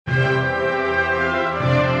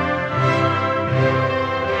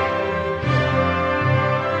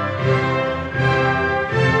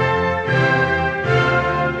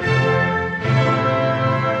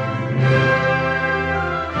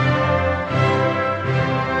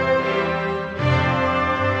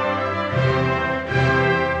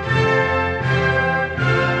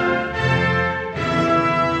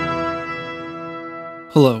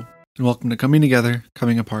Hello, and welcome to Coming Together,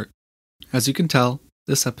 Coming Apart. As you can tell,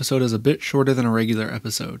 this episode is a bit shorter than a regular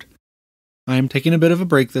episode. I am taking a bit of a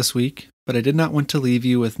break this week, but I did not want to leave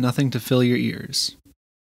you with nothing to fill your ears.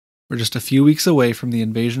 We're just a few weeks away from the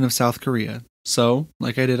invasion of South Korea, so,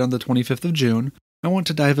 like I did on the 25th of June, I want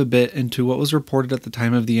to dive a bit into what was reported at the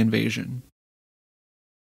time of the invasion.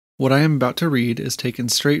 What I am about to read is taken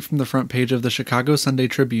straight from the front page of the Chicago Sunday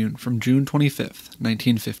Tribune from June 25th,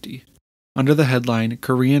 1950. Under the headline,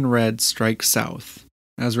 Korean Red Strikes South,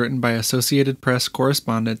 as written by Associated Press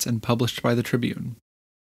correspondents and published by the Tribune.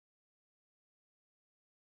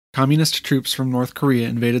 Communist troops from North Korea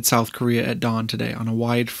invaded South Korea at dawn today on a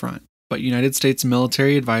wide front, but United States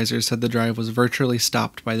military advisors said the drive was virtually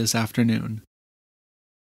stopped by this afternoon.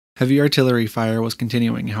 Heavy artillery fire was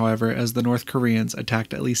continuing, however, as the North Koreans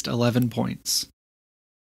attacked at least 11 points.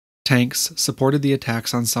 Tanks supported the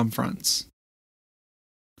attacks on some fronts.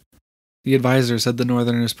 The advisor said the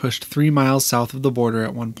Northerners pushed 3 miles south of the border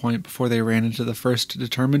at one point before they ran into the first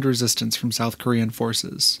determined resistance from South Korean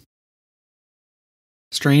forces.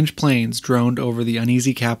 Strange planes droned over the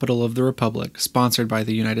uneasy capital of the Republic, sponsored by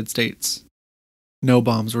the United States. No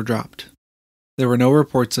bombs were dropped. There were no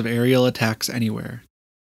reports of aerial attacks anywhere.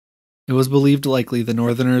 It was believed likely the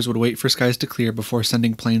Northerners would wait for skies to clear before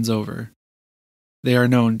sending planes over. They are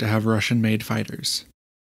known to have Russian-made fighters.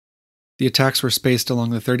 The attacks were spaced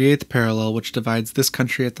along the 38th parallel, which divides this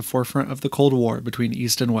country at the forefront of the Cold War between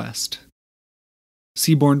East and West.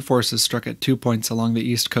 Seaborne forces struck at 2 points along the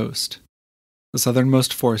East Coast. The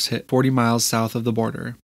southernmost force hit 40 miles south of the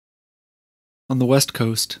border. On the West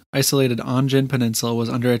Coast, isolated Onjin Peninsula was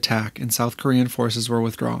under attack and South Korean forces were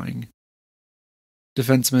withdrawing.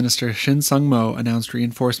 Defense Minister Shin Sung-mo announced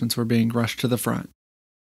reinforcements were being rushed to the front.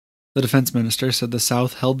 The defense minister said the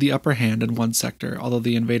South held the upper hand in one sector, although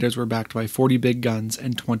the invaders were backed by 40 big guns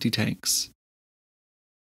and 20 tanks.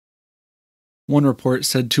 One report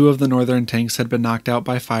said 2 of the northern tanks had been knocked out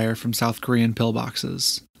by fire from South Korean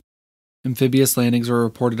pillboxes. Amphibious landings were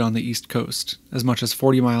reported on the East Coast, as much as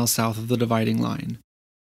 40 miles south of the dividing line.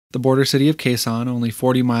 The border city of Kaesong, only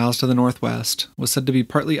 40 miles to the northwest, was said to be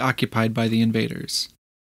partly occupied by the invaders.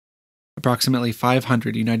 Approximately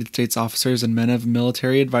 500 United States officers and men of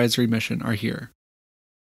military advisory mission are here.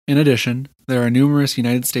 In addition, there are numerous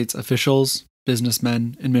United States officials,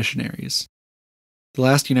 businessmen, and missionaries. The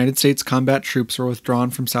last United States combat troops were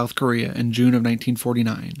withdrawn from South Korea in June of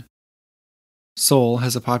 1949. Seoul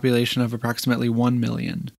has a population of approximately 1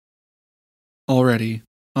 million. Already,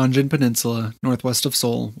 Onjin Peninsula, northwest of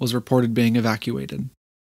Seoul, was reported being evacuated.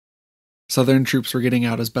 Southern troops were getting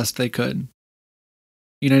out as best they could.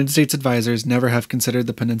 United States advisors never have considered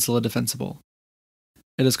the peninsula defensible.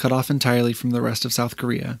 It is cut off entirely from the rest of South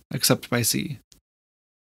Korea, except by sea.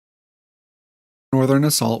 Northern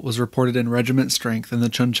assault was reported in regiment strength in the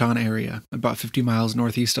Chuncheon area, about 50 miles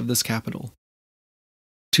northeast of this capital.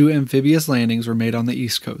 2 amphibious landings were made on the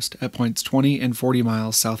east coast, at points 20 and 40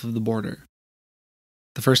 miles south of the border.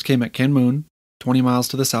 The first came at Kanmun, 20 miles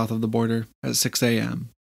to the south of the border, at 6 a.m.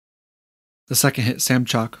 The second hit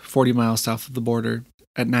Samchok, 40 miles south of the border,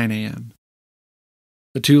 at 9 a.m.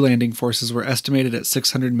 The 2 landing forces were estimated at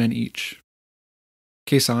 600 men each.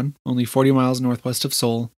 Kaesong, only 40 miles northwest of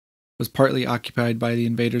Seoul, was partly occupied by the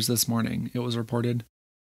invaders this morning, it was reported.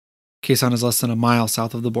 Kaesong is less than a mile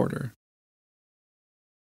south of the border.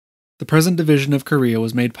 The present division of Korea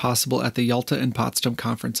was made possible at the Yalta and Potsdam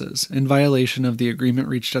conferences, in violation of the agreement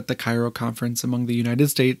reached at the Cairo conference among the United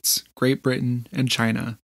States, Great Britain, and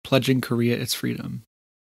China, pledging Korea its freedom.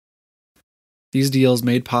 These deals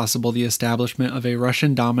made possible the establishment of a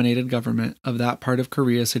Russian-dominated government of that part of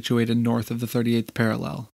Korea situated north of the 38th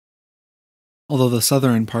parallel. Although the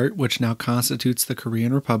southern part, which now constitutes the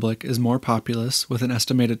Korean Republic, is more populous, with an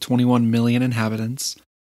estimated 21 million inhabitants,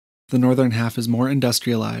 the northern half is more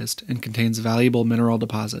industrialized and contains valuable mineral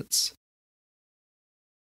deposits.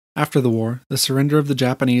 After the war, the surrender of the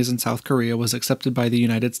Japanese in South Korea was accepted by the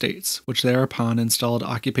United States, which thereupon installed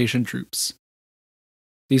occupation troops.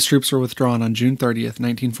 These troops were withdrawn on June 30th,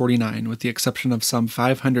 1949, with the exception of some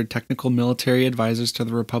 500 technical military advisors to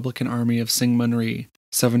the Republican Army of Syngman Rhee,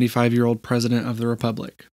 75-year-old president of the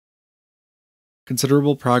Republic.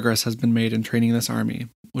 Considerable progress has been made in training this army,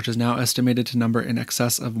 which is now estimated to number in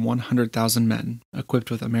excess of 100,000 men, equipped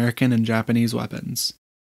with American and Japanese weapons.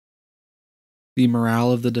 The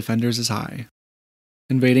morale of the defenders is high.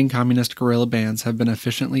 Invading communist guerrilla bands have been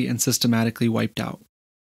efficiently and systematically wiped out.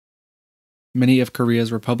 Many of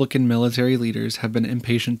Korea's Republican military leaders have been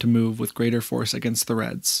impatient to move with greater force against the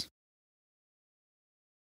Reds.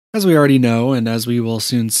 As we already know, and as we will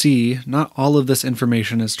soon see, not all of this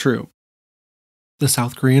information is true. The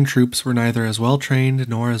South Korean troops were neither as well trained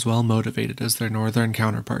nor as well motivated as their northern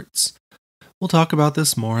counterparts. We'll talk about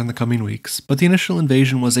this more in the coming weeks, but the initial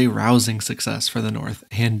invasion was a rousing success for the North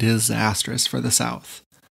and disastrous for the South.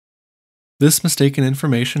 This mistaken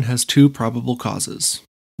information has two probable causes.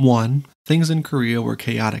 One, things in Korea were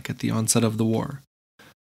chaotic at the onset of the war.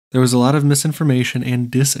 There was a lot of misinformation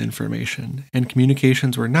and disinformation, and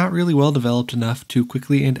communications were not really well developed enough to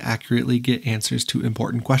quickly and accurately get answers to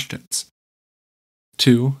important questions.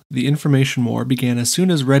 2. The information war began as soon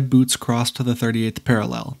as Red Boots crossed to the 38th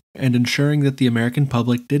parallel, and ensuring that the American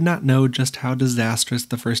public did not know just how disastrous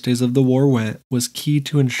the first days of the war went was key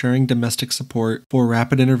to ensuring domestic support for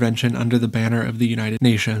rapid intervention under the banner of the United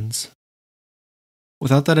Nations.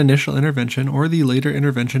 Without that initial intervention or the later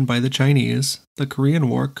intervention by the Chinese, the Korean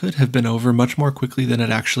War could have been over much more quickly than it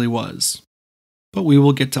actually was. But we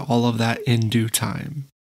will get to all of that in due time.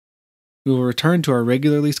 We will return to our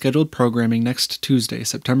regularly scheduled programming next Tuesday,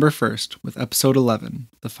 September 1st, with Episode 11,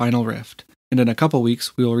 The Final Rift, and in a couple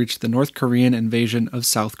weeks we will reach the North Korean invasion of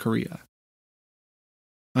South Korea.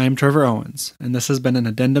 I am Trevor Owens, and this has been an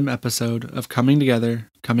Addendum episode of Coming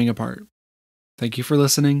Together, Coming Apart. Thank you for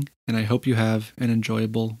listening, and I hope you have an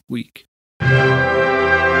enjoyable week.